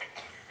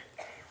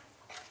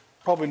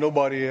Probably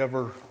nobody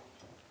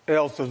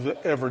else has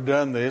ever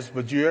done this,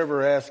 but you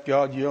ever ask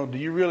God, do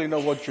you really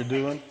know what you're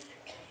doing?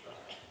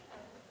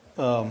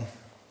 I've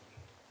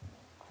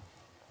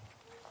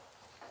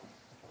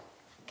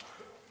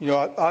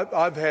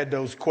had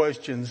those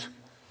questions,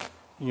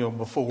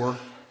 before.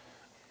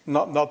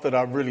 Not that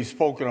I've really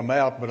spoken them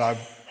out, but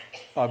I've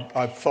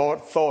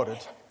thought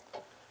it.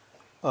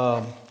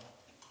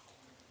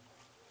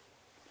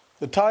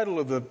 The title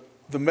of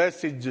the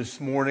message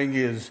this morning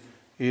is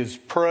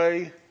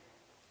Pray,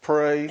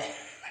 Pray,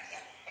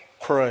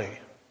 Pray.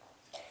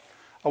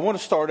 I want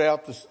to start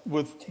out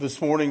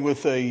this morning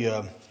with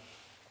a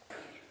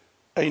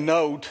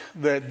note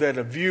that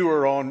a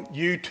viewer on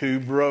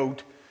YouTube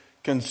wrote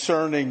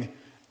concerning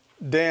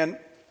Dan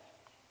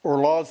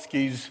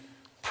Orlovsky's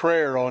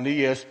prayer on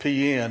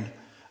ESPN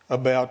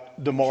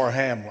about Damar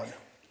Hamlin.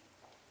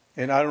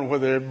 And I don't know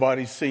whether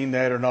everybody's seen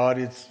that or not.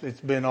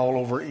 It's been all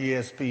over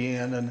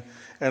ESPN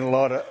and a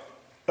lot of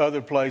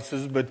other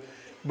places. But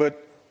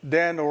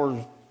Dan,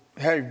 or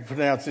how do you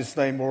pronounce his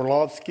name,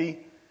 Orlovsky,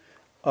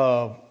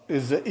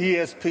 is an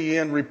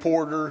ESPN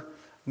reporter,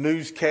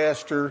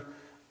 newscaster,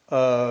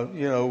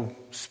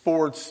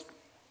 sports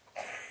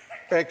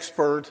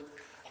expert.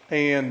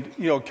 And,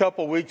 a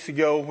couple of weeks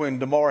ago when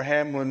Damar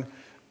Hamlin,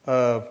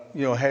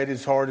 had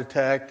his heart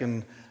attack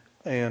and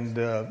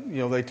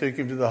they took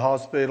him to the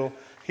hospital,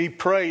 he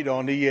prayed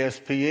on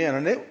ESPN,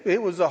 and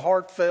it was a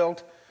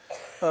heartfelt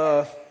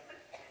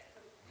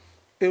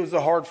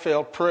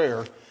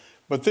prayer.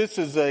 But this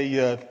is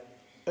a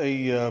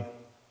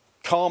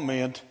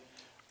comment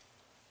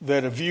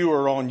that a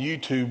viewer on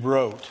YouTube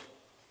wrote.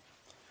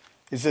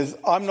 He says,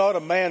 "I'm not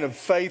a man of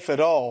faith at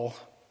all,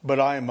 but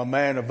I am a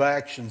man of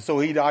action." So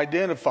he'd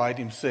identified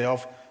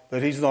himself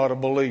that he's not a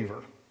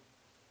believer.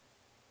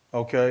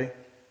 Okay?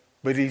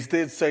 But he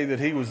did say that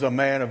he was a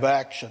man of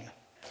action.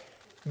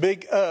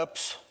 Big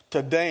ups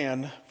to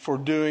Dan for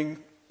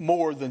doing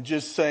more than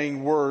just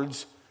saying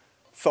words,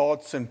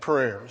 thoughts, and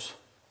prayers.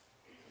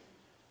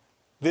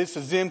 This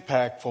is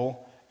impactful,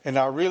 and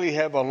I really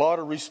have a lot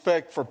of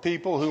respect for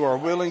people who are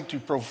willing to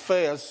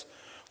profess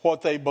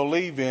what they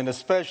believe in,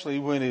 especially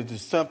when it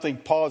is something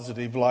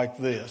positive like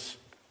this.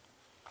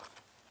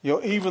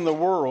 Even the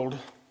world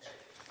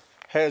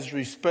has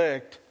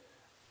respect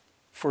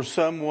for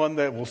someone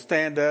that will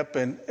stand up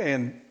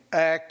and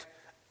act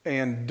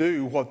and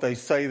do what they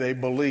say they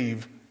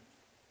believe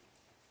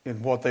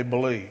in what they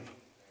believe.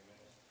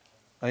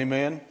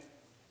 Amen?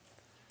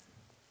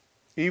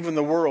 Even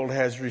the world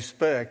has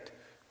respect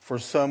for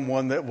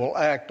someone that will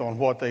act on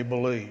what they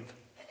believe.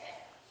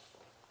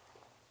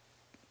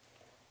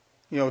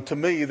 To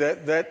me,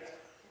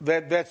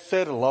 that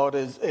said a lot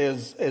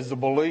as a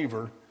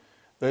believer,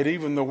 that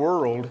even the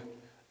world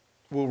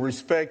will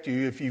respect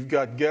you if you've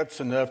got guts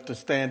enough to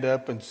stand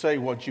up and say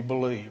what you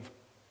believe.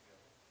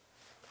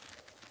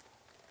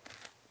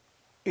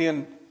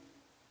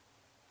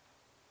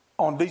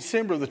 On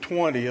December the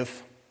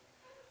 20th,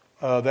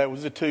 that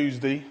was a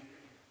Tuesday,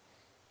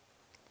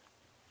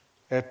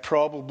 at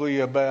probably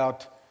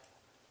about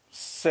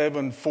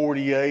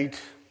 7:48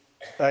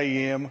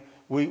 a.m.,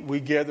 we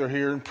gather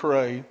here and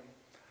pray,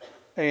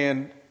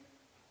 and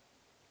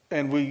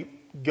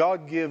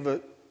God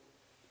give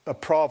a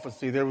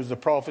prophecy. There was a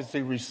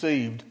prophecy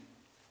received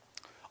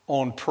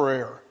on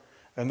prayer,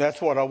 and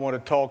that's what I want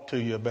to talk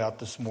to you about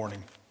this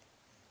morning.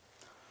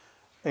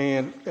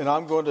 And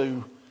I'm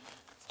going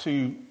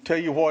to tell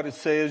you what it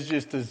says,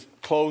 just as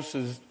close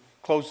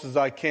as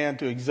I can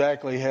to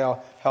exactly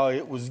how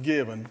it was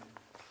given.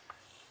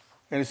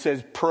 And it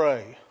says,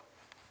 pray.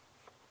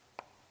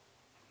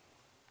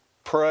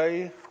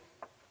 Pray,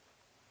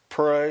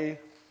 pray,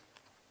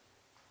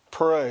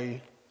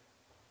 pray,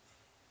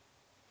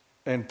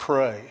 and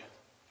pray.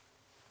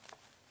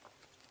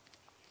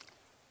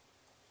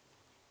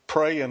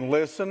 Pray and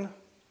listen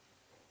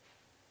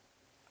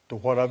to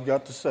what I've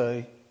got to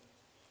say.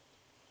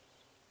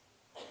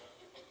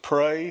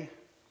 Pray,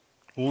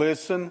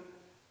 listen,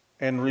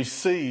 and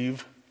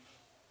receive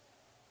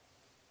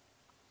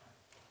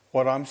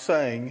what I'm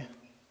saying.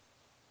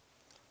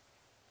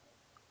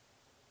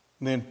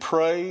 And then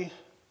pray,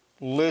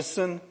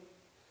 listen,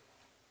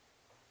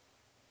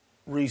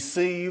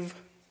 receive,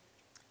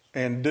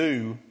 and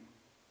do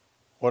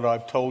what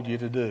I've told you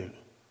to do.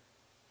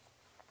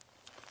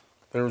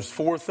 There's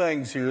 4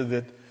 things here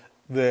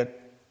that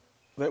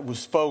was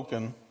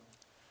spoken.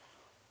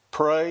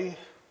 Pray,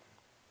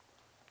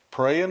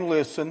 pray and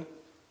listen.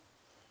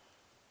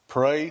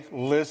 Pray,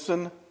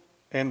 listen,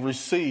 and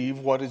receive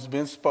what has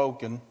been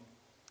spoken.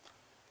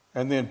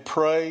 And then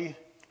pray,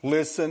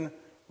 listen,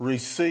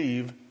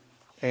 receive,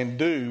 and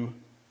do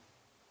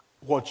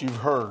what you've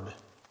heard.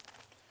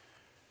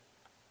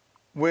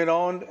 Went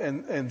on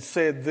and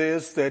said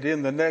this, that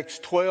in the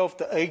next 12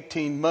 to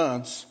 18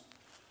 months,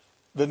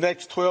 the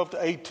next 12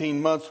 to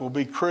 18 months will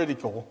be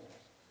critical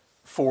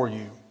for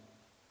you.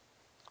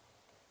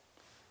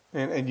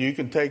 And you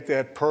can take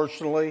that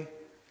personally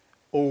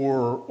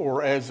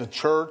or as a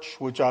church,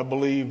 which I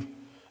believe,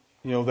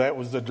 that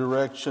was the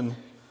direction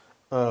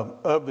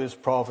of this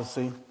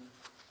prophecy.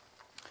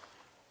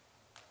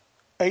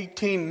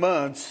 18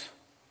 months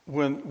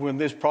when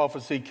this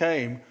prophecy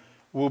came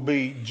will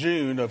be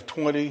June of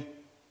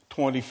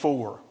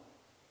 2024.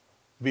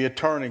 Be a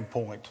turning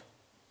point.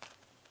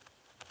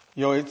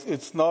 You know,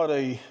 it's not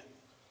a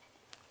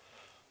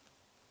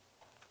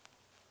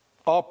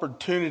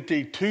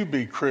opportunity to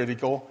be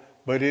critical,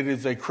 but it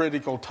is a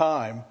critical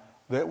time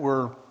that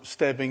we're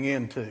stepping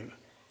into.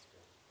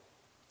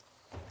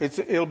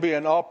 It'll be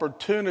an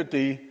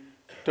opportunity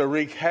to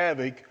wreak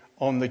havoc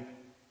on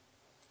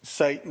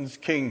Satan's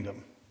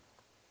kingdom.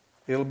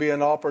 It'll be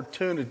an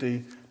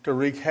opportunity to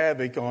wreak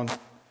havoc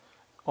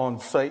on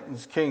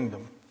Satan's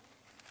kingdom.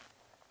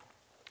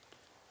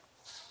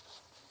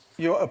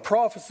 You know, a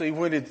prophecy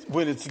when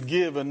it's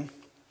given,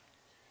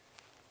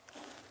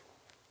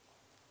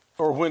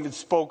 or when it's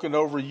spoken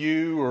over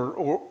you,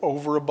 or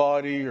over a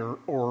body, or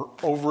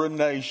over a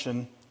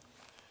nation,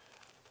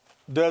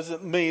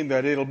 doesn't mean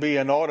that it'll be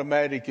an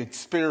automatic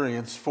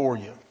experience for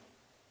you.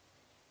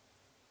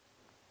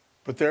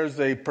 But there's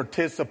a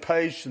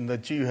participation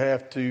that you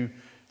have to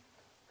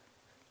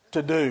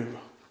do.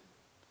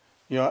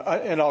 You know,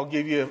 and I'll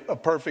give you a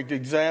perfect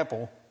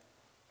example.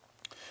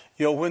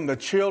 You know, when the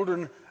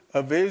children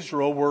of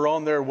Israel were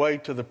on their way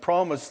to the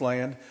promised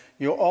land,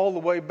 you know, all the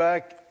way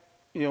back,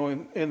 you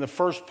know, in the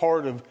first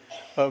part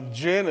of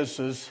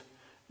Genesis,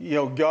 you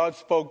know, God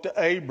spoke to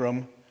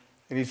Abram,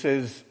 and he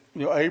says,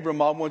 you know,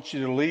 Abram, I want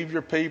you to leave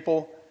your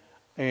people,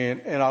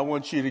 and I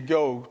want you to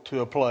go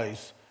to a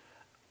place.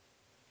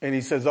 And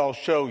he says, I'll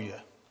show you.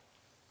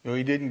 You know,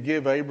 he didn't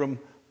give Abram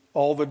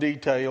all the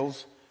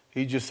details.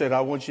 He just said,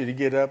 I want you to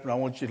get up, and I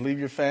want you to leave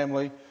your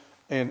family,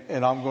 and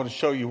I'm going to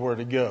show you where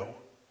to go.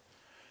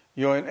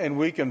 You know, and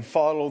we can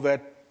follow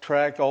that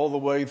track all the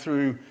way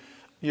through,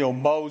 you know,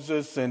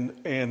 Moses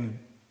and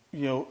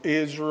you know,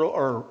 Israel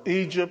or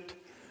Egypt.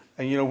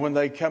 And, you know, when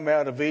they come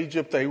out of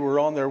Egypt, they were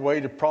on their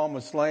way to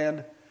promised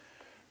land.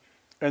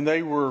 And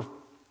they were,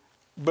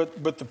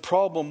 but the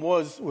problem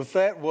was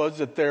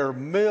that there are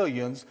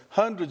millions,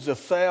 hundreds of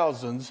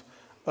thousands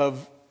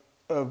of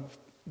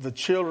the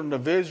children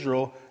of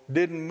Israel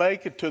didn't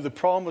make it to the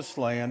promised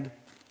land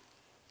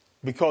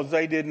because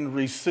they didn't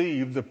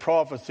receive the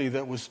prophecy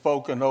that was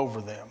spoken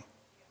over them.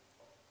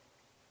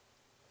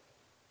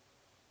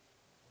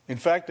 In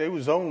fact, there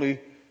was only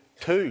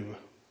 2,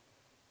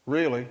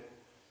 really,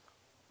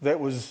 that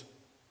was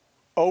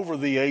over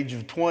the age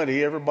of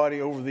 20.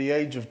 Everybody over the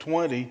age of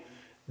 20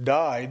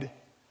 died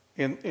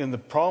in the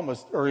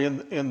promise, or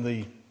in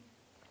the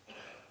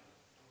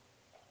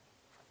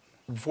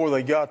before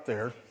they got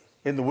there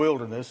in the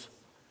wilderness.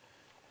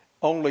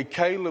 Only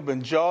Caleb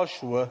and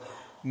Joshua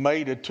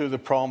made it to the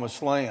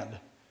promised land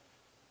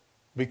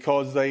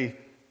because they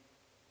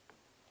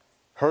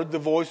heard the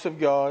voice of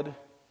God,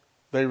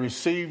 they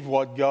received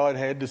what God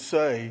had to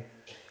say,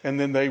 and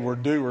then they were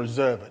doers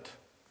of it.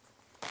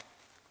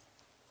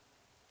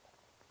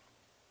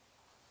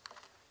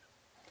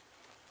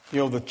 You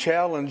know, the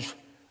challenge,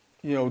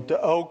 you know, to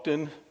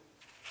Oakton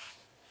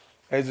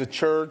as a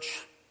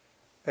church,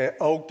 at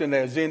Oakton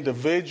as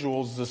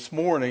individuals this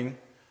morning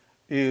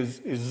is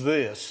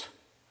this: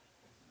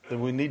 that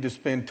we need to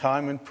spend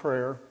time in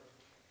prayer.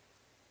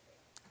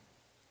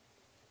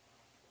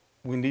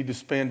 We need to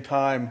spend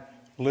time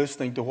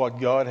listening to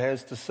what God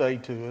has to say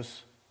to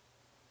us.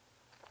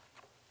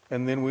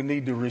 And then we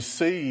need to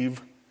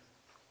receive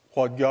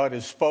what God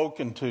has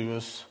spoken to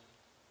us.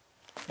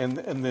 And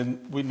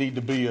then we need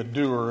to be a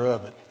doer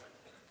of it.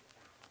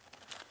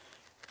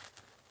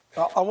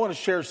 I want to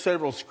share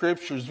several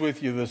scriptures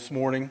with you this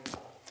morning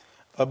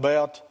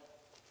about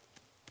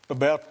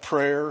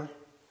prayer,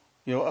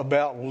 you know,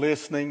 about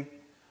listening,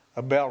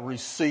 about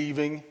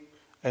receiving,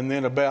 and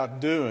then about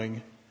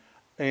doing.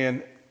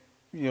 And,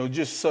 you know,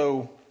 just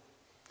so,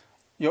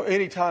 you know,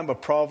 anytime a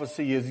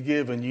prophecy is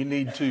given, you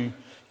need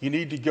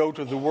to go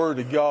to the Word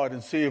of God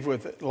and see if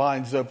it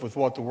lines up with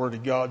what the Word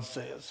of God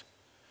says.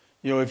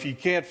 You know, if you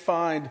can't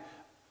find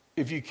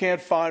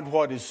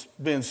what has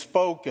been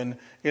spoken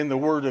in the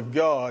Word of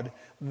God,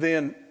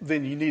 then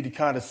you need to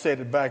kind of set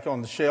it back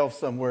on the shelf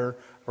somewhere,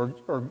 or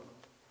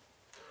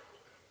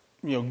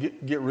you know,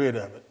 get rid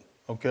of it.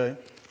 Okay.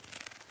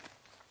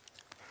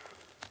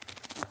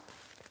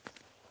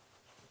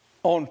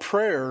 On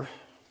prayer,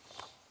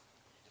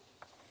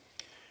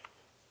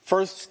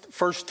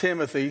 First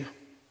Timothy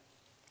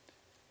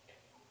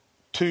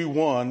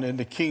 2:1 in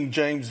the King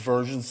James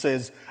Version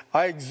says,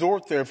 I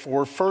exhort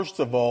therefore, first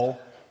of all,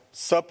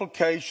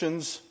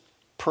 supplications,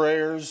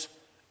 prayers,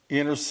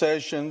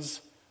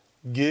 intercessions,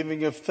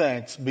 giving of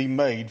thanks be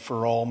made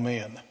for all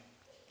men.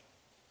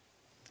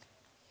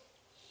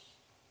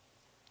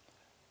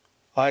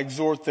 I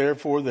exhort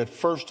therefore that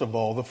first of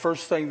all, the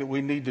first thing that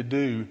we need to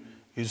do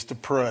is to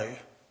pray.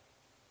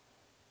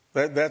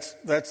 That's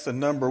the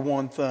number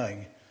one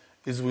thing,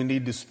 is we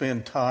need to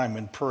spend time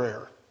in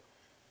prayer.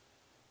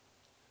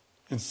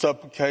 In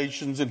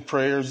supplications and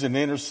prayers and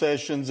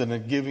intercessions and a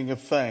giving of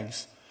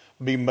thanks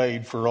be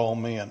made for all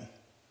men.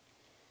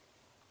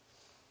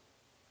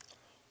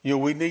 You know,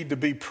 we need to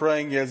be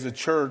praying as a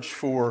church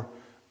for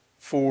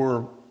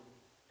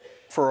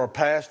our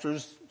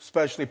pastors,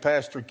 especially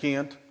Pastor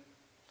Kent.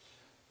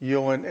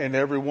 and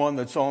everyone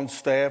that's on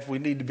staff. We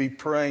need to be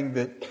praying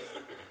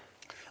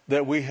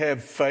that we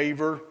have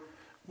favor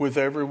with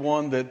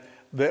everyone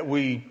that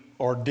we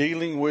are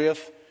dealing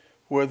with,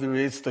 whether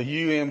it's the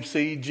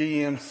UMC,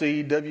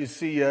 GMC,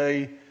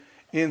 WCA,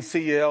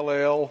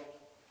 NCLL,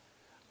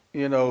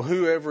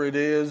 whoever it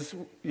is,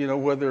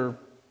 whether,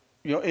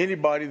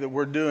 anybody that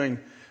we're doing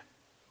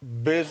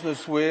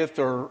business with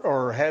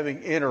or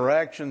having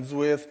interactions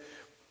with,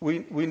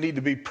 we need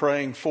to be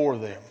praying for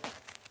them.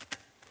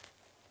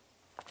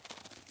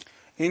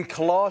 In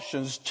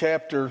Colossians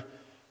chapter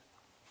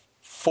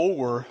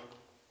 4,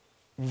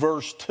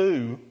 verse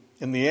 2,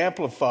 in the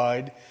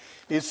Amplified,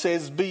 it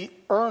says, "Be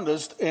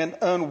earnest and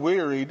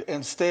unwearied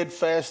and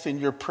steadfast in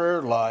your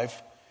prayer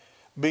life,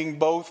 being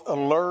both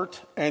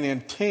alert and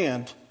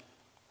intent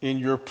in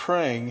your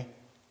praying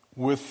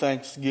with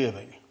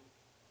thanksgiving."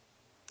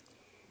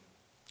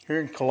 Here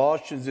in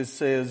Colossians it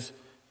says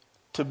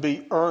to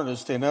be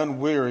earnest and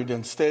unwearied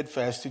and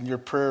steadfast in your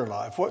prayer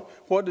life.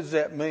 What does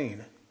that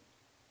mean?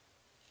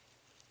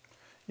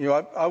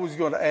 I was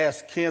going to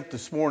ask Kent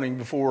this morning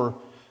before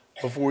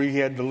he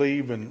had to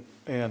leave and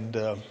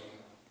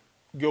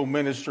go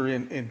minister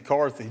in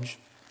Carthage.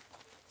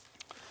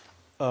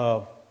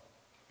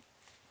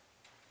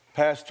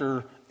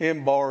 Pastor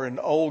Imbar and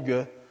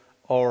Olga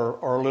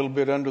are a little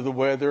bit under the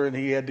weather, and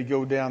he had to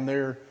go down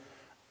there,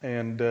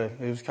 and it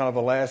was kind of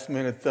a last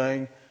minute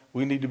thing.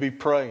 We need to be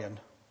praying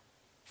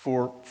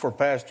for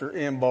Pastor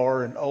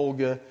Imbar and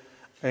Olga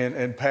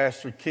and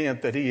Pastor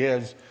Kent, that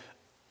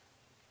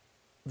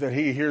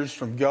he hears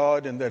from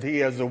God and that he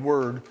has a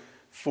word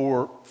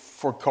for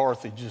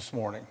Carthage this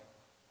morning.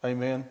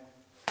 Amen.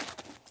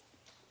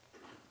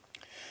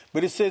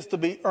 But it says to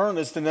be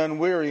earnest and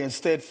unweary and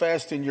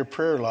steadfast in your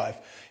prayer life.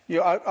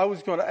 I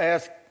was going to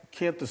ask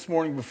Kent this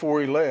morning before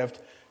he left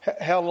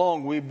how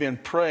long we've been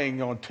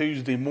praying on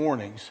Tuesday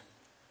mornings.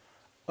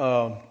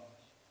 I'm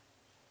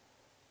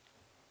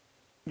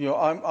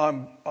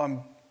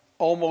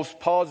almost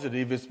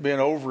positive it's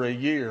been over a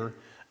year,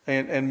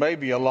 and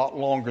maybe a lot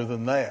longer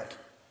than that.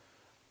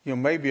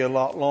 Maybe a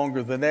lot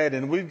longer than that.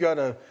 And we've got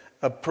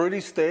a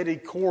pretty steady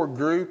core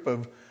group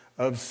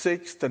of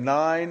 6 to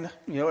 9.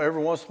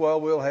 Every once in a while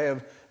we'll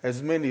have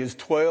as many as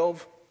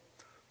 12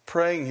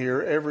 praying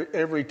here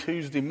every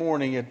Tuesday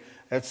morning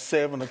at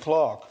 7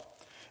 o'clock.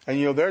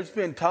 And there's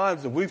been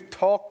times that we've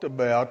talked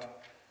about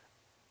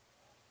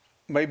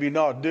maybe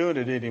not doing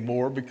it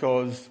anymore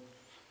because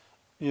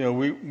we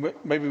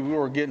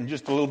were getting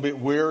just a little bit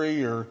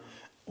weary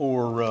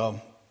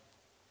or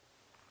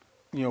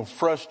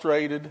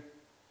frustrated,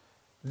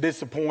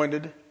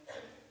 disappointed,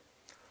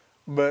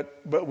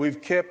 but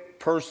we've kept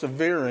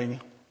persevering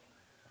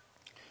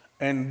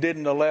and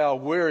didn't allow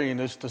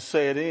weariness to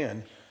set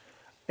in.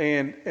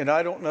 And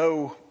I don't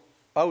know,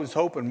 I was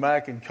hoping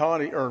Mac and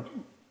Connie, or at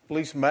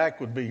least Mac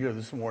would be here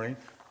this morning,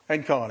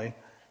 and Connie.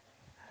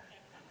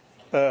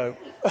 I'm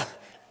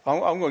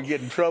going to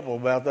get in trouble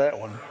about that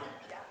one.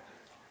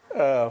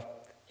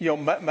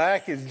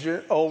 Mac is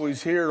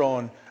always here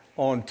on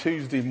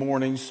Tuesday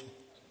mornings.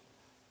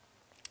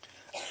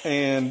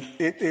 And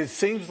it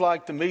seems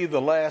like to me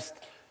the last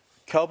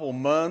couple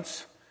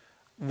months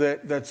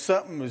that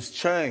something has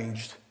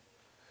changed.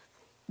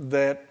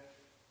 That,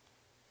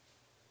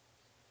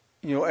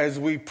 as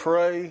we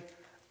pray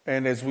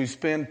and as we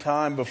spend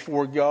time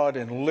before God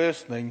and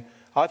listening,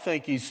 I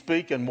think He's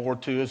speaking more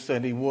to us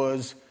than He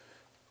was,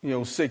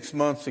 6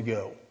 months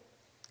ago.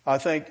 I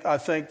think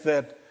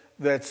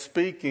that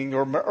speaking,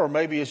 or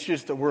maybe it's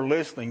just that we're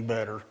listening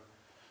better.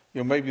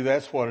 Maybe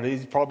that's what it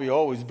is. He's probably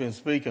always been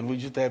speaking. We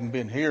just haven't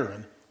been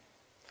hearing.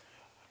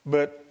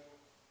 But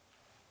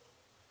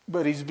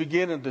He's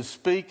beginning to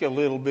speak a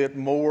little bit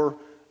more,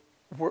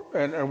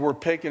 and we're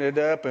picking it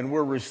up and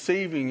we're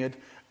receiving it,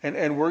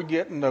 and we're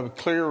getting a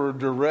clearer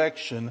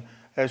direction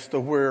as to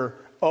where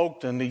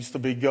Oakton needs to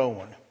be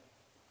going.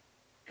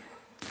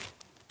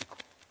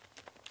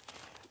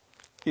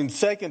 In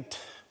 1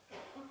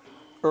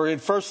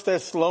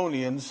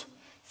 Thessalonians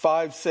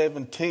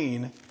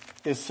 5:17,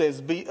 it says,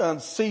 "Be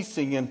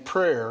unceasing in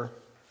prayer,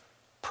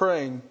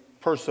 praying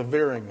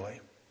perseveringly."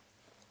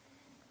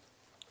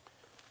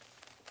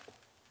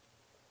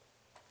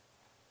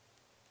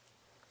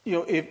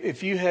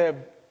 If you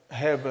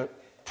have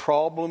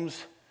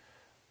problems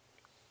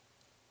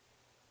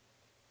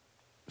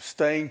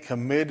staying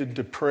committed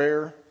to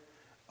prayer,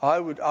 I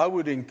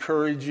would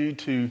encourage you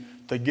to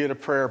get a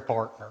prayer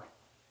partner.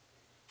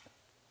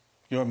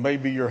 It may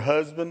be your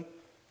husband,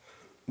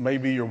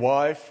 maybe your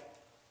wife,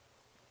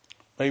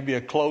 maybe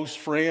a close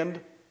friend,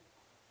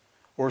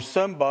 or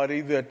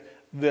somebody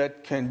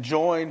that can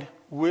join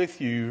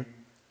with you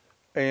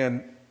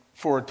and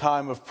for a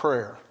time of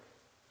prayer.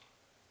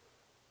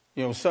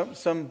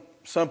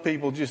 Some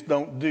people just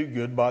don't do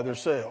good by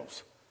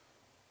themselves,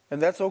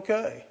 and that's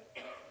okay.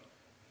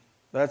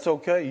 That's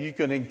okay. You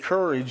can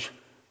encourage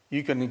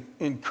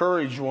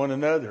one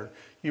another.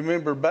 You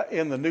remember back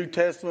in the New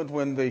Testament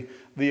when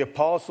the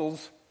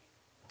apostles,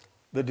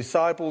 the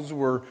disciples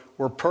were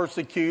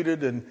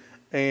persecuted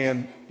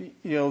And,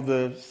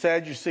 the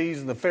Sadducees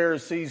and the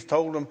Pharisees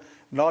told them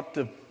not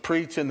to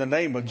preach in the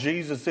name of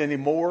Jesus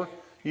anymore.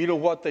 You know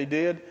what they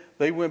did?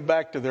 They went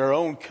back to their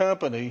own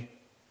company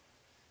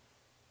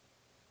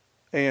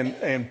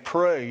and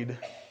prayed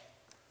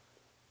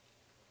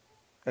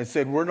and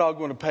said, we're not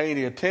going to pay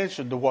any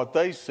attention to what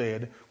they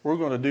said. We're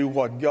going to do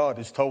what God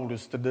has told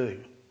us to do.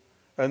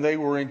 And they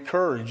were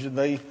encouraged, and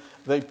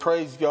they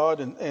praised God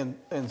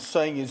and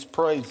sang His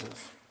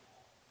praises.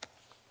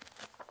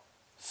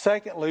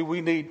 Secondly,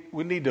 we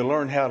need to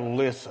learn how to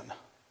listen.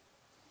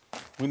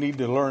 We need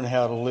to learn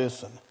how to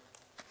listen.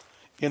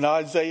 In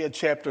Isaiah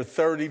chapter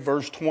 30,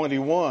 verse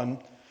 21,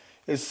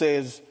 it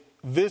says,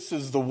 this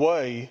is the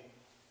way,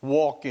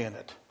 walk in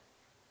it.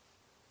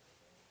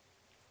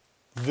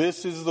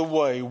 This is the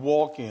way,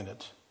 walk in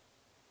it.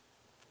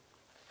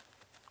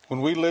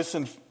 When we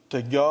listen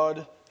to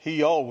God,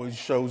 He always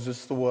shows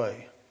us the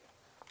way.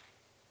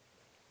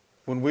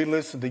 When we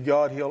listen to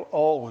God, He'll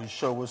always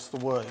show us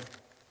the way.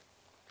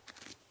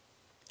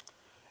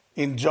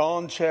 In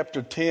John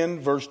chapter 10,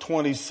 verse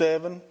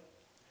 27,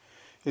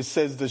 it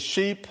says, the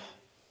sheep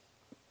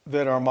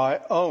that are my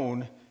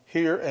own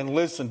hear and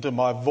listen to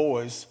my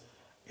voice,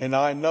 and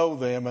I know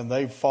them, and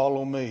they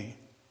follow me.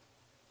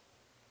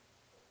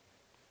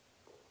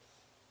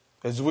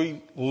 As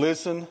we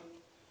listen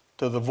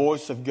to the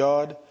voice of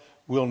God,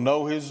 we'll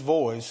know His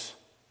voice,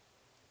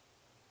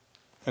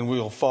 and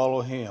we'll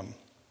follow Him.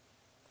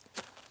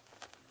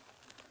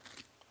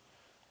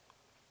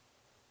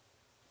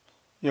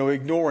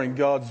 Ignoring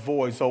God's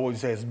voice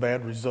always has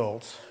bad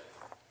results.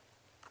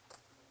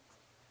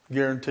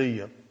 Guarantee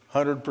you,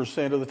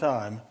 100% of the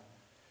time,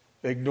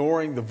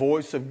 ignoring the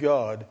voice of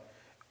God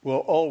will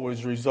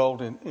always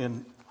result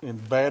in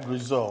bad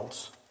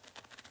results.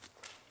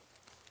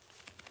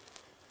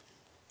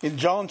 In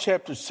John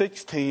chapter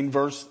 16,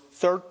 verse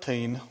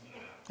 13,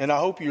 and I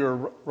hope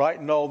you're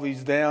writing all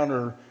these down,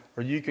 or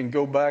you can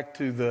go back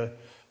to the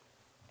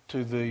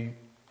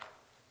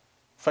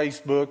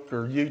Facebook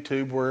or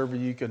YouTube, wherever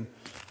you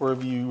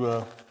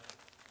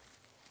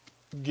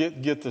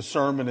get the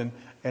sermon,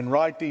 and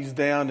write these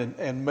down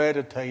and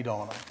meditate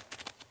on them.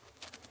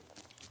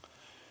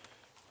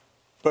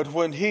 But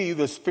when He,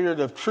 the Spirit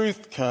of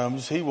truth,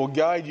 comes, He will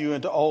guide you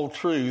into all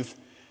truth.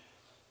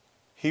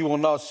 He will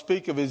not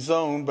speak of His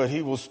own, but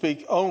He will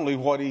speak only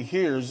what He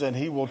hears, and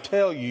He will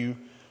tell you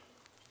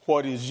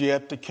what is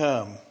yet to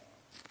come.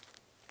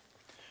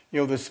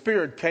 The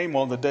Spirit came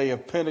on the day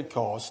of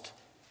Pentecost,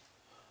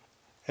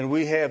 and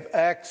we have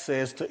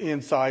access to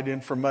inside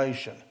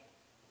information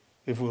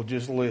if we'll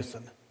just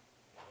listen.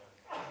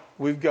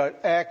 We've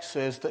got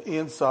access to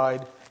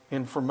inside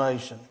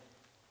information.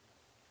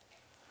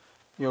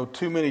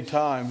 Too many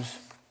times,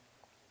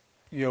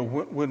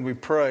 when we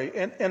pray,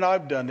 and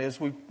I've done this,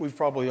 we've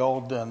probably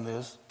all done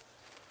this.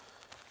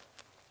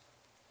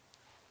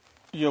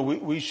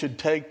 We should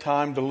take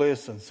time to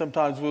listen.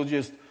 Sometimes we'll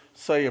just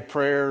say a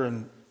prayer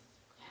and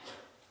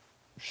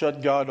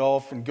shut God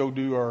off and go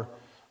do our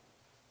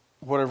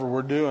whatever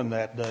we're doing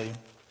that day.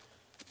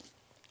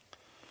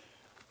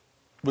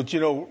 But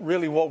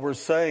really what we're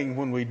saying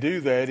when we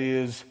do that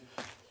is,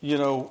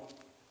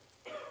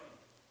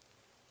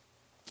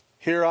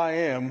 here I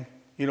am,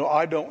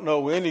 I don't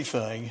know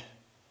anything,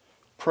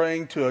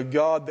 praying to a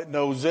God that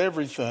knows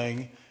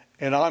everything,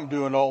 and I'm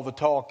doing all the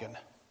talking.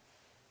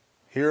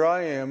 Here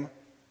I am,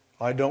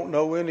 I don't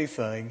know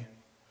anything,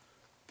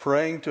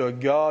 praying to a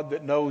God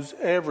that knows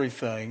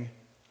everything,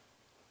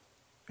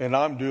 and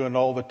I'm doing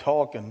all the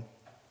talking,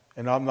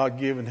 and I'm not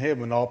giving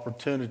Him an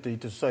opportunity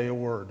to say a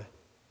word.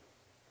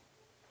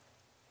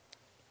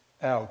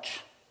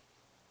 Ouch.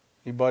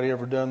 Anybody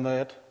ever done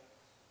that?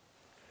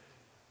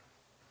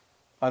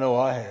 I know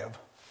I have.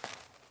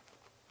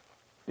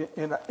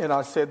 And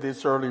I said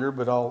this earlier,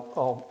 but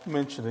I'll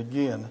mention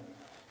again.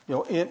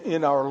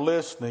 In our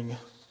listening,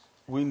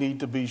 we need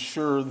to be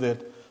sure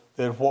that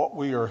what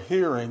we are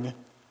hearing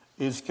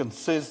is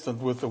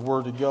consistent with the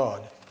Word of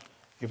God.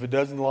 If it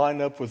doesn't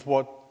line up with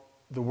what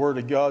the Word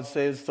of God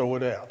says, throw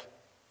it out.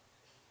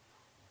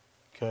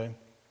 Okay?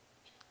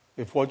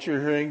 If what you're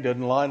hearing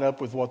doesn't line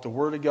up with what the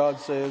Word of God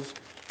says,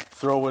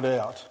 throw it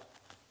out.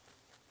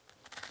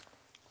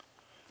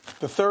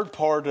 The third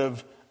part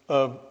of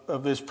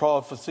this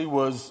prophecy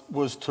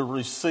was to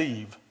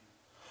receive.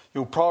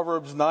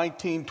 Proverbs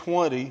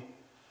 19:20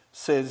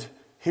 says,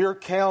 hear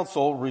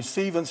counsel,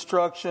 receive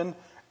instruction,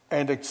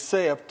 and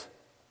accept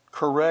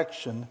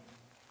correction,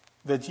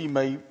 that ye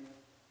may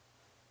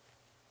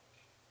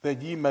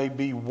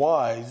be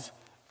wise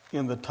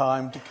in the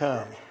time to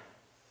come.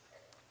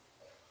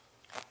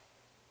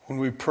 When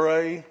we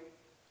pray,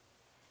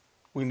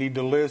 we need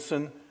to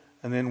listen,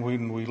 and then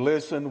when we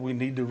listen, we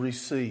need to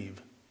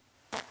receive.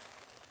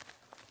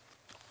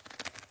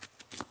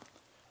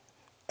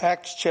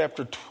 Acts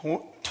chapter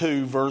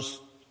 2, verse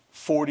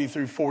 40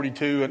 through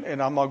 42,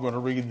 and I'm not going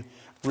to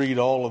read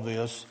all of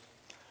this,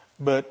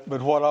 but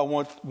what I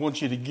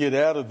want you to get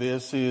out of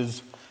this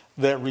is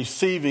that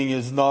receiving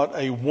is not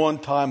a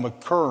one-time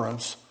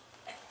occurrence,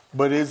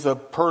 but is a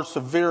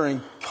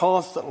persevering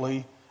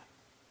constantly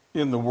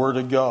in the Word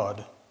of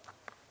God.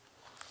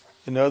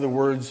 In other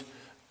words,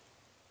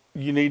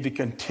 you need to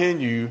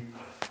continue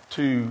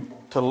to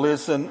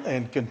listen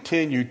and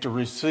continue to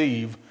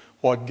receive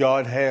what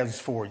God has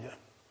for you.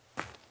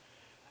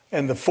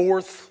 And the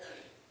fourth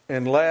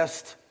and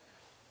last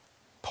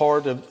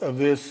part of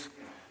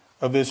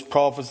this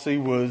prophecy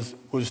was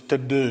to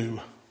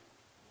do.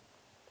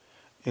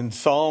 In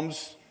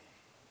Psalms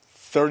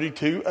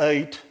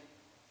 32:8,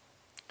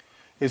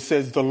 it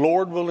says, "The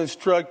Lord will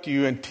instruct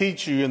you and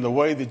teach you in the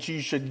way that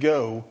you should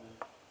go.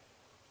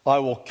 I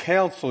will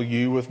counsel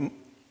you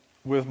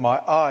with my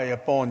eye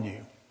upon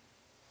you."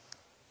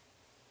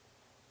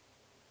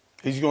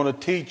 He's going to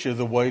teach you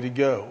the way to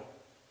go.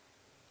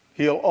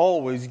 He'll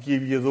always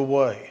give you the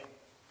way.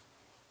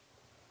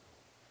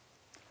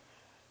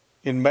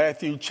 In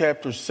Matthew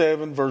chapter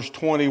 7, verse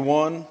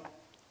 21,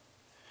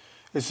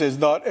 it says,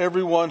 "Not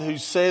everyone who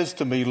says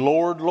to me,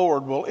 'Lord,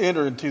 Lord,' will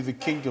enter into the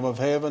kingdom of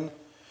heaven,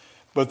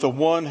 but the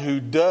one who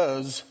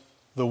does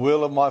the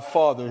will of my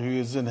Father who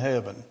is in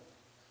heaven.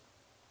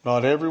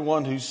 Not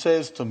everyone who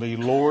says to me,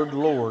 'Lord,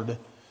 Lord,'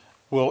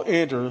 will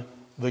enter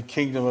the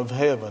kingdom of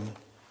heaven,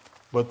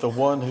 but the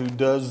one who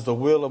does the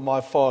will of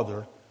my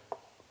Father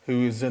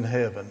who is in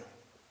heaven."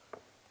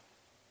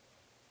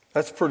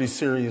 That's a pretty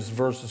serious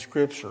verse of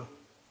Scripture.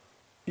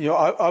 You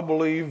know, I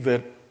believe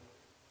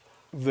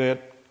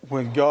that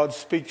when God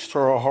speaks to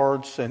our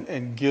hearts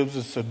and gives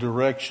us a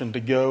direction to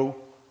go,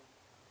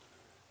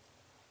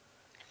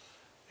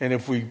 and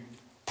if we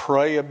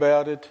pray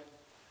about it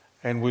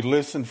and we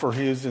listen for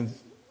His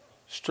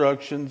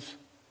instructions,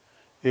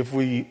 if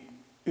we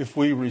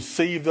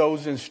receive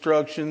those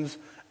instructions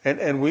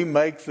and we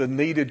make the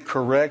needed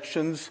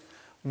corrections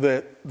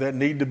that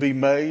need to be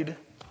made,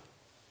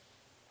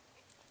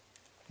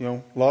 you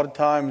know, a lot of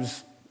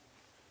times,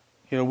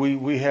 you know,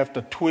 we have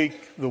to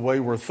tweak the way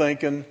we're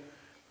thinking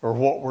or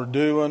what we're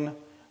doing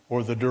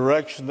or the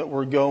direction that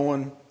we're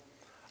going,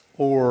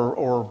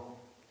 or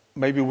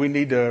maybe we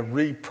need to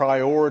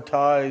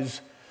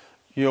reprioritize,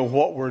 you know,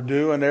 what we're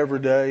doing every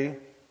day.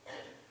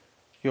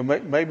 You know,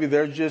 maybe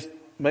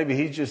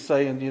He's just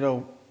saying, you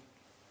know,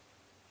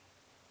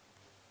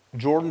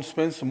 "Jordan,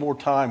 spend some more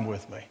time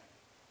with me."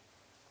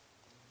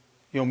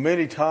 You know,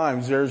 many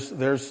times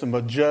there's some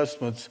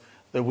adjustments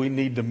that we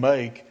need to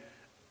make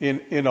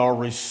in our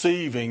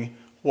receiving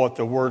what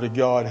the Word of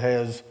God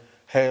has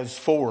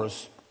for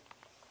us.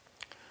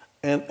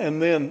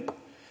 And then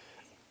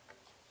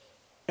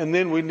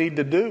we need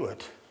to do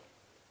it.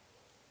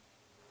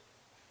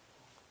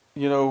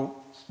 You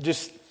know,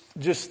 just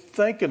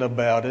thinking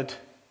about it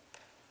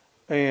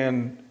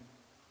and,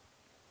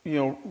 you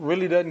know,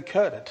 really doesn't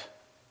cut it.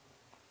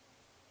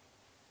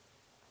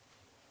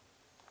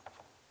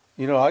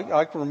 You know,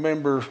 I can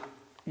remember,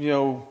 you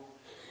know,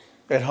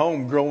 at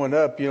home growing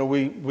up, you know,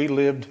 we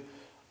lived,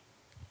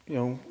 you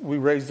know, we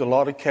raised a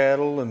lot of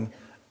cattle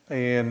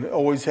and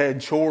always had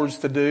chores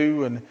to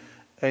do,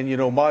 and you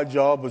know, my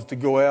job was to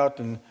go out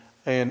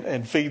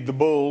and feed the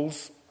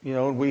bulls, you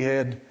know, and we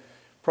had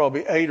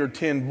probably 8 or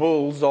 10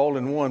 bulls all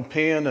in one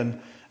pen,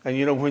 and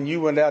you know, when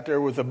you went out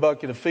there with a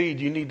bucket of feed,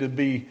 you need to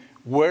be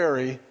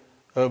wary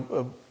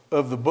of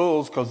the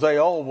bulls, because they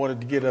all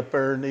wanted to get up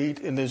there and eat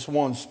in this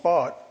one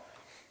spot.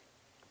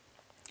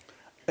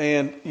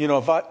 And you know,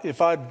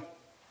 if I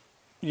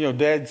you know,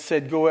 Dad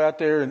said go out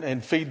there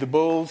and feed the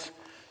bulls,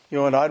 you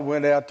know, and I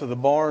went out to the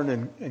barn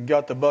and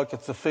got the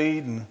buckets of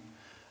feed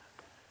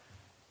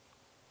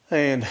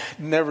and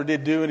never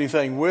did do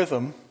anything with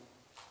them,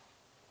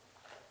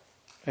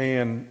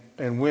 and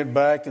went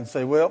back and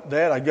say, "Well,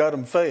 Dad, I got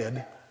them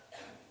fed."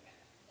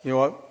 You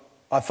know,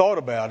 I thought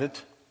about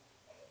it.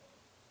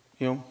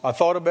 You know, I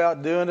thought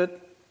about doing it,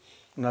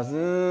 and I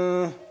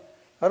said,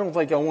 I don't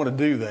think I want to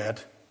do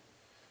that.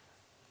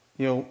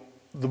 You know,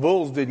 the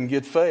bulls didn't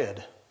get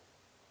fed.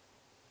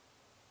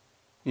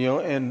 You know,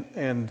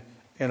 and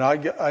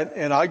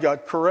I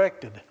got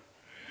corrected.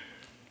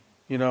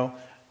 You know,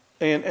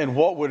 and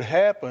what would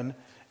happen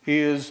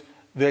is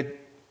that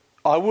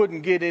I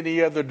wouldn't get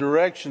any other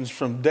directions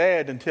from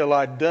Dad until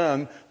I'd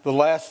done the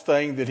last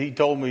thing that he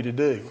told me to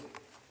do.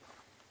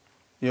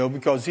 You know,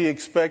 because he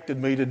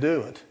expected me to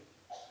do it.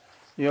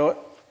 You know,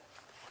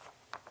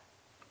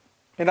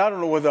 and I don't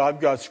know whether I've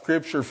got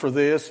scripture for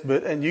this,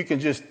 but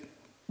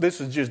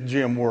this is just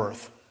Jim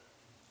Worth.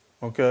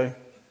 Okay?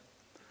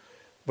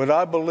 But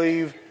I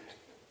believe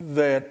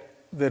that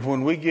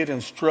when we get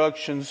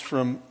instructions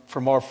from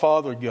our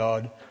Father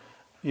God,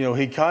 you know,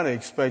 He kind of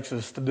expects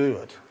us to do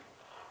it.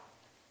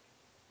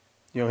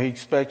 You know, He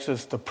expects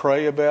us to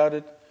pray about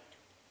it,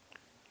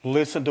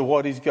 listen to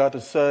what He's got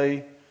to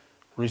say,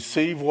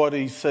 receive what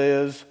He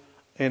says,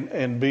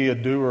 and be a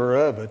doer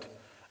of it.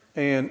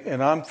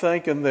 And I'm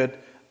thinking that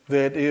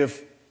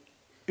if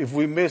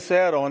we miss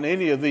out on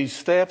any of these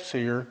steps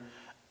here,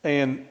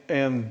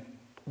 and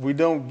we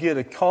don't get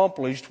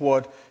accomplished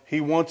what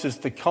He wants us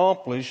to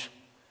accomplish,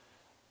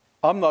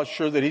 I'm not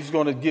sure that He's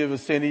going to give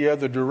us any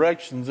other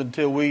directions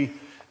until we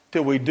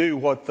do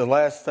what the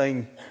last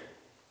thing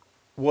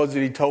was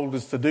that He told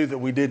us to do that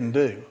we didn't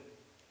do.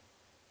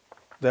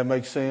 That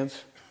makes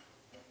sense?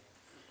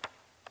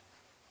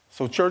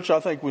 So, church, I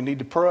think we need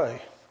to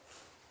pray.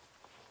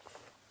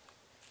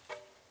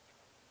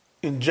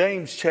 In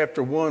James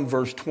chapter 1,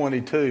 verse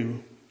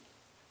 22,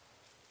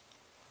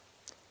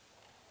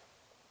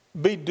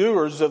 be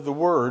doers of the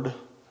word,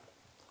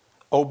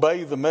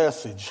 obey the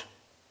message.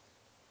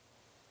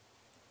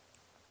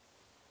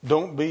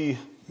 Don't be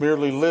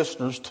merely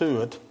listeners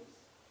to it,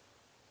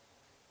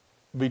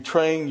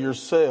 betraying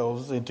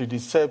yourselves into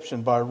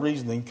deception by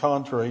reasoning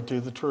contrary to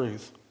the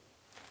truth.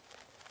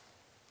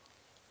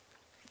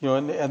 You know,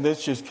 and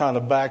this just kind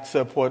of backs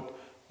up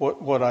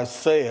what I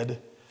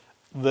said,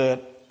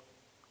 that,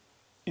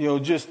 you know,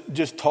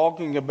 just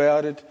talking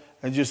about it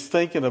and just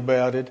thinking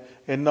about it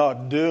and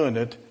not doing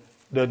it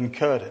doesn't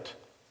cut it.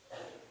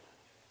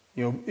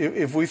 You know,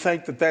 if we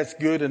think that that's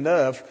good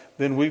enough,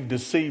 then we've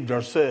deceived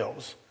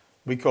ourselves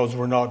because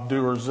we're not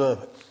doers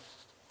of it.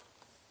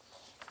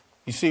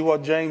 You see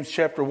what James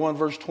chapter 1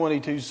 verse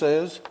 22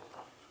 says?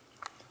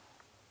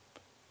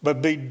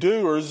 But be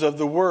doers of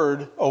the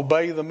word,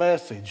 obey the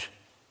message.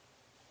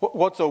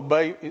 What's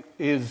obey?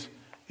 Is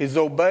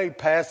obey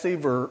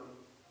passive or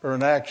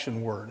an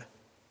action word?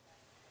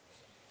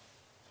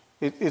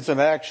 It's an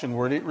action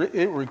word.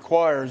 It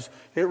requires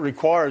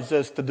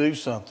us to do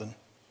something.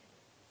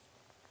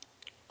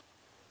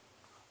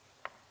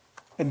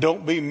 And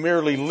don't be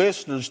merely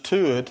listeners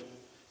to it,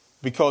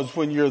 because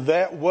when you're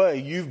that way,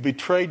 you've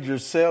betrayed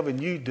yourself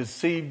and you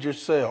deceived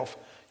yourself.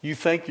 You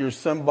think you're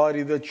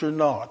somebody that you're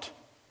not.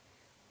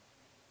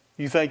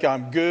 You think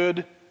I'm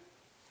good,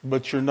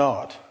 but you're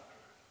not.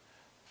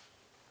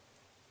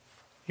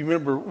 You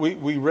remember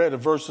we read a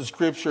verse of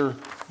scripture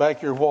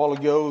back here a while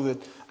ago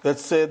that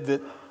said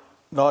that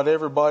not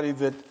everybody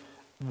that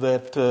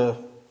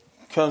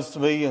comes to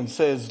me and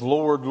says,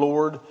 Lord,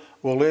 Lord,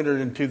 will enter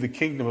into the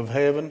kingdom of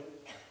heaven.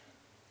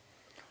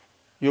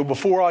 You know,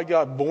 before I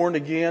got born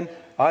again,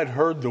 I'd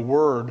heard the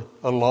word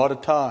a lot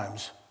of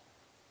times.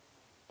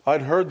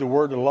 And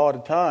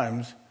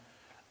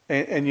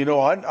you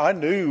know, I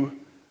knew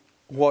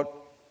what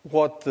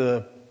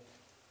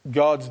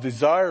God's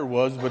desire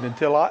was, but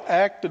until I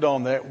acted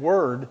on that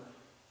word,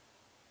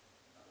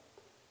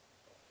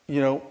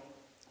 you know,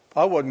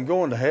 I wasn't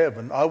going to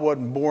heaven. I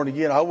wasn't born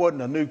again. I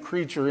wasn't a new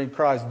creature in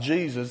Christ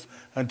Jesus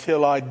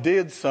until I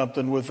did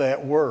something with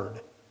that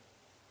word.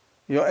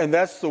 You know, and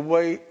that's the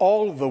way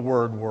all of the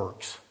word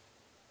works.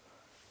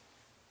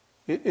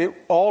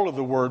 All of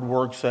the word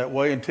works that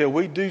way until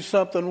we do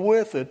something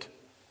with it.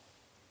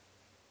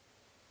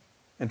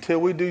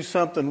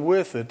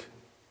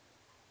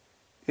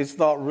 It's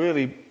not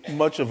really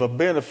much of a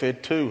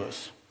benefit to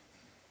us.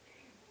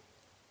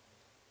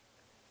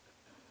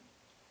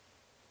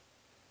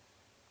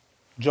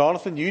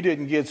 Jonathan, you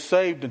didn't get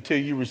saved until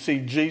you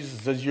received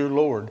Jesus as your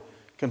Lord,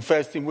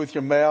 confessed Him with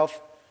your mouth,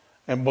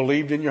 and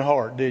believed in your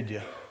heart, did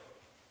you?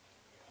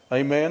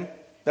 Amen?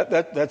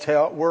 That's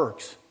how it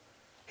works.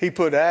 He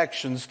put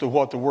actions to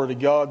what the Word of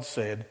God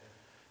said,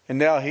 and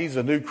now he's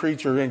a new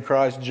creature in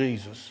Christ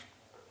Jesus,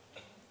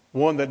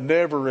 one that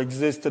never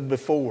existed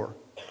before.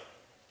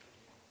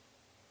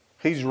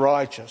 He's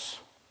righteous.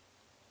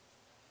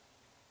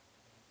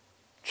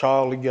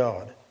 Child of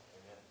God.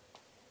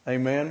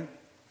 Amen?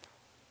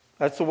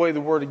 That's the way the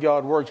Word of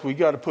God works. We've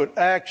got to put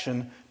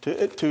action to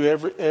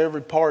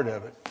every part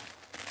of it.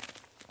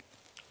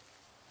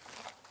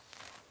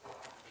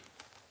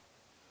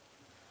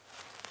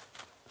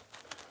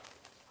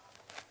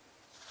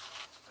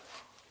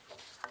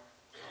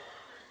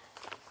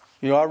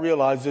 You know, I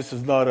realize this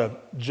is not a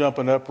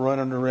jumping up,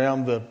 running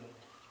around the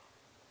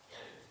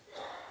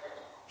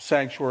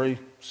sanctuary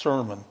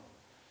sermon,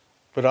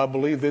 but I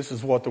believe this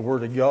is what the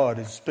Word of God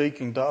is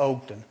speaking to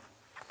Oakton.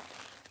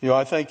 You know,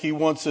 I think He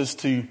wants us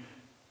to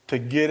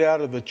get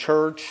out of the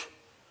church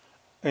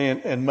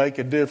and make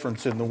a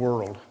difference in the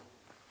world.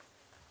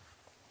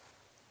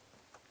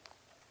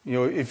 You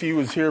know, if you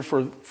was here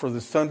for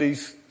the Sunday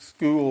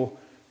school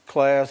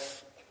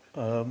class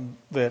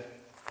that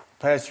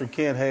Pastor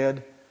Kent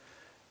had,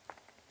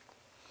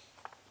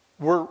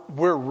 we're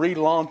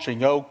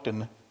relaunching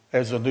Oakton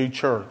as a new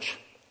church.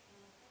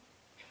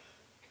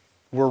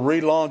 We're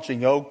relaunching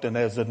Oakton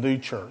as a new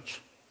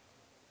church.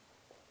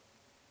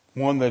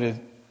 One that is,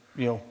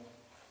 you know,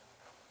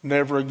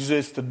 never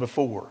existed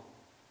before.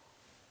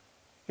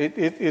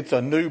 It's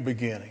a new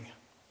beginning.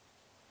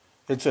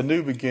 It's a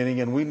new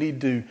beginning, and we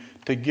need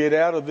to get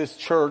out of this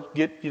church,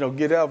 get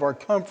out of our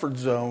comfort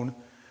zone,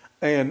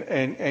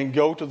 and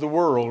go to the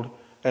world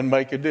and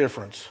make a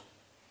difference.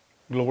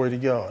 Glory to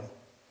God.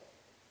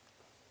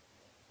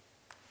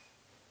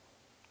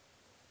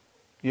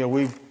 You know,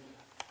 we've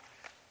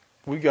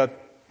got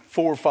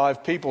 4 or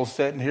 5 people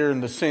sitting here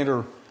in the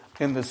center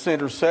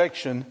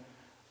section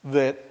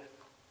that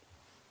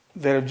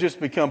have just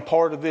become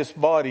part of this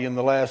body in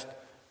the last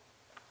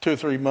 2 or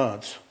 3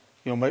 months.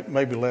 You know,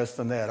 maybe less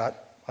than that.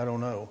 I don't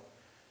know.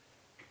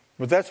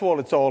 But that's what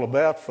it's all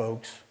about,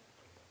 folks.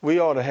 We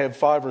ought to have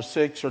 5 or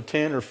 6 or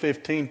 10 or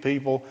 15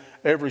 people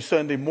every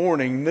Sunday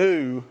morning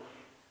new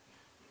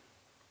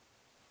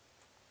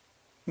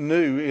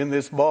in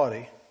this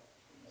body.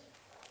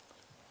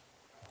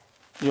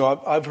 You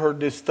know, I've heard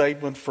this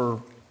statement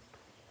for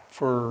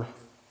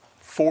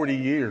 40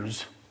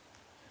 years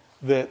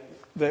that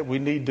that we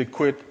need to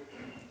quit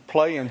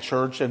playing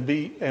church and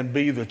be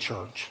the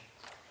church.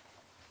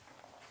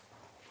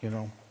 You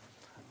know,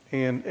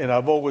 and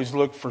I've always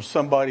looked for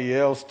somebody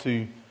else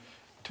to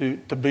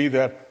be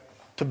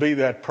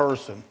that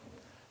person.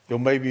 You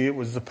know, maybe it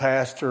was the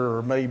pastor,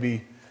 or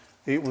maybe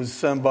it was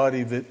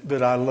somebody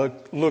that I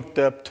looked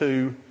up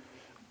to.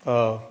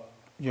 You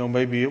know,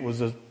 maybe it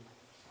was a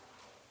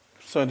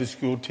Sunday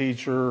school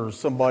teacher or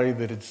somebody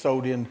that had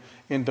sowed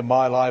into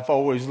my life. I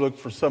always looked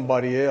for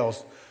somebody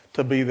else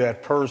to be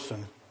that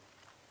person.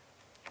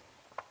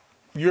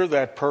 You're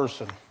that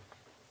person.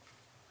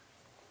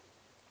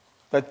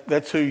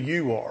 That's who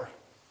you are.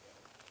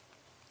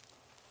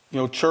 You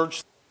know,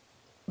 church,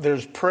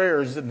 there's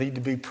prayers that need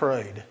to be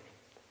prayed.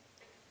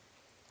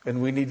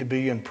 And we need to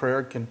be in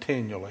prayer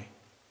continually.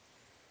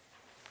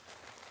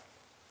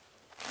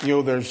 You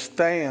know, there's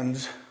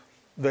stands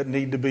that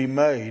need to be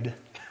made.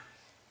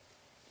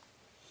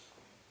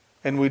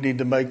 And we need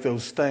to make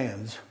those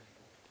stands.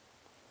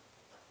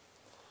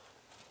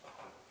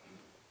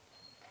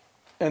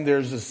 And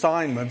there's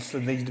assignments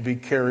that need to be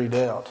carried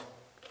out.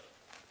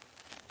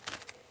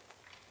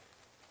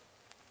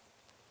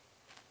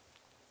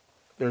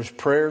 There's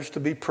prayers to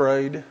be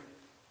prayed,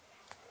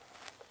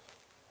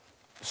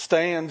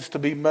 stands to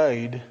be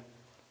made,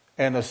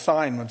 and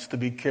assignments to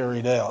be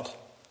carried out.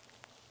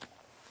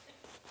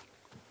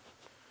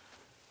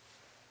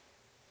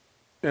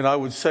 And I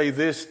would say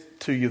this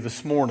to you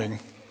this morning.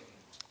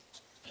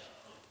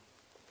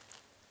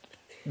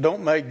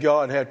 Don't make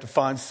God have to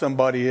find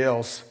somebody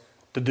else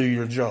to do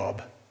your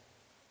job.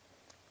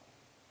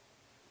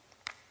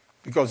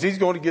 Because He's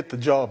going to get the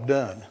job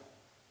done.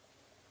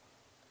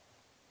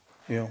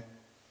 You know,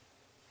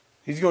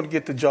 He's going to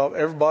get the job.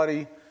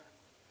 Everybody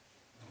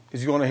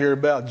is going to hear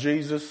about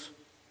Jesus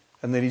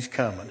and that He's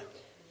coming.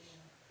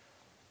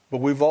 But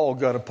we've all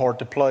got a part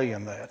to play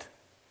in that.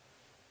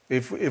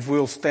 If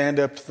we'll stand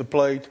up to the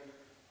plate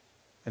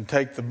and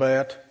take the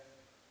bat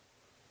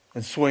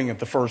and swing at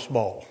the first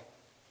ball.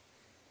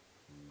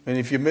 And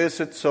if you miss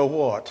it, so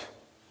what?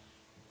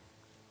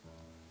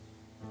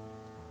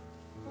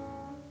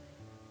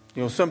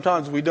 You know,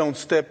 sometimes we don't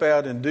step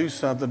out and do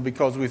something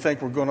because we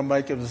think we're going to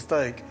make a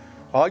mistake.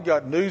 I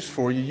got news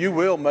for you. You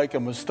will make a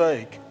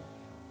mistake.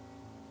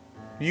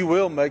 You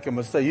will make a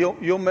mistake.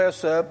 You'll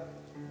mess up.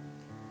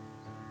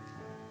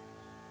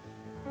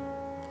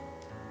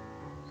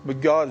 But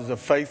God is a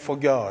faithful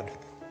God.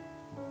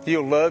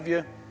 He'll love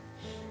you.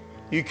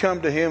 You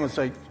come to Him and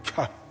say,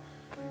 God,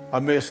 I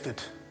missed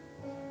it.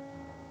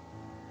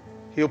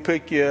 He'll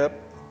pick you up,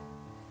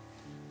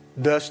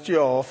 dust you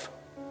off,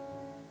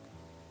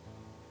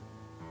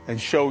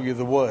 and show you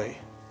the way.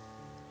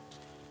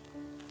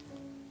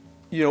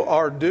 You know,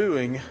 our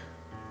doing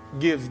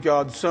gives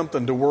God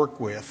something to work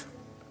with.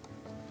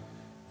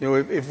 You know,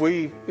 if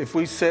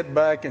we sit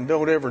back and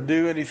don't ever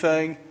do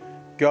anything,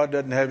 God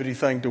doesn't have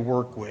anything to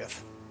work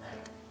with.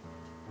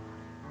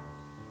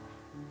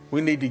 We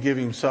need to give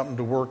Him something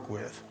to work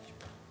with.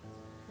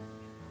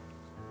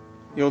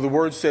 You know, the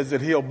Word says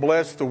that He'll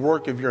bless the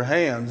work of your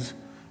hands,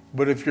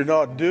 but if you're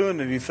not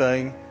doing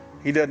anything,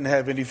 He doesn't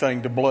have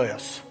anything to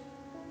bless.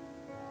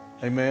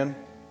 Amen?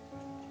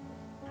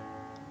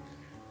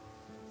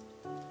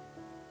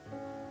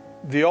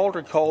 The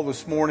altar call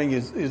this morning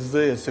is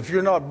this. If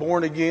you're not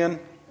born again,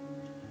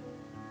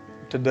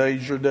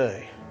 today's your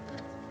day.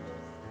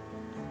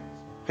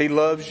 He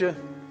loves you.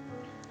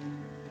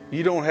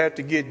 You don't have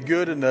to get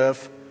good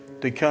enough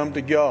to come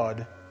to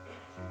God.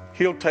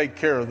 He'll take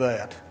care of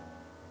that.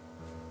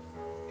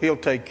 He'll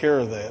take care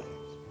of that.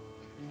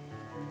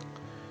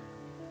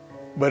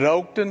 But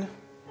Oakton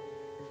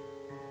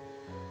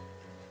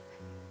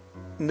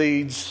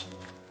needs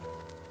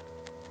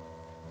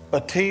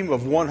a team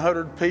of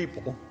 100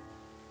 people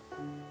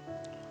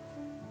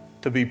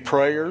to be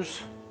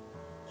prayers,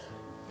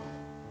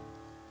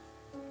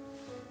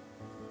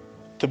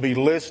 to be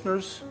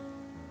listeners,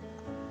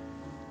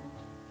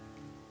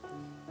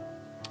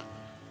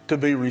 to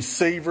be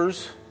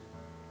receivers,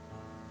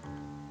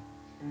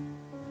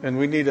 and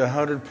we need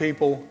 100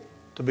 people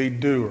to be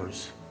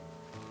doers.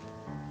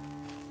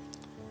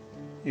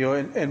 You know,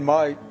 and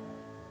my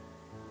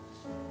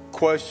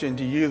question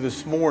to you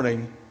this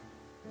morning,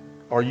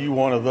 are you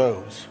one of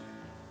those?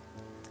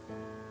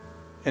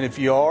 And if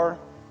you are,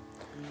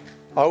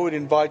 I would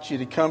invite you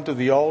to come to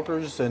the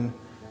altars and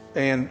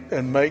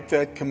make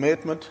that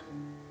commitment.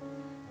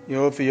 You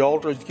know, if the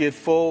altars get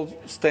full,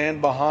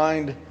 stand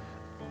behind,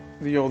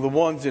 you know, the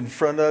ones in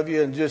front of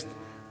you and just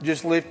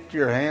lift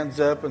your hands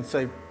up and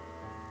say,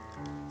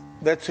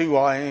 that's who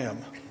I am.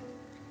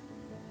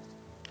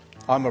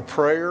 I'm a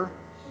prayer.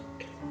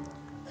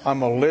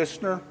 I'm a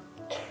listener.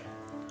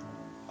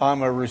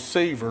 I'm a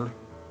receiver.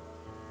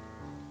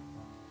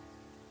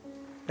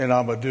 And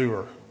I'm a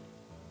doer.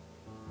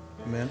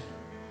 Amen.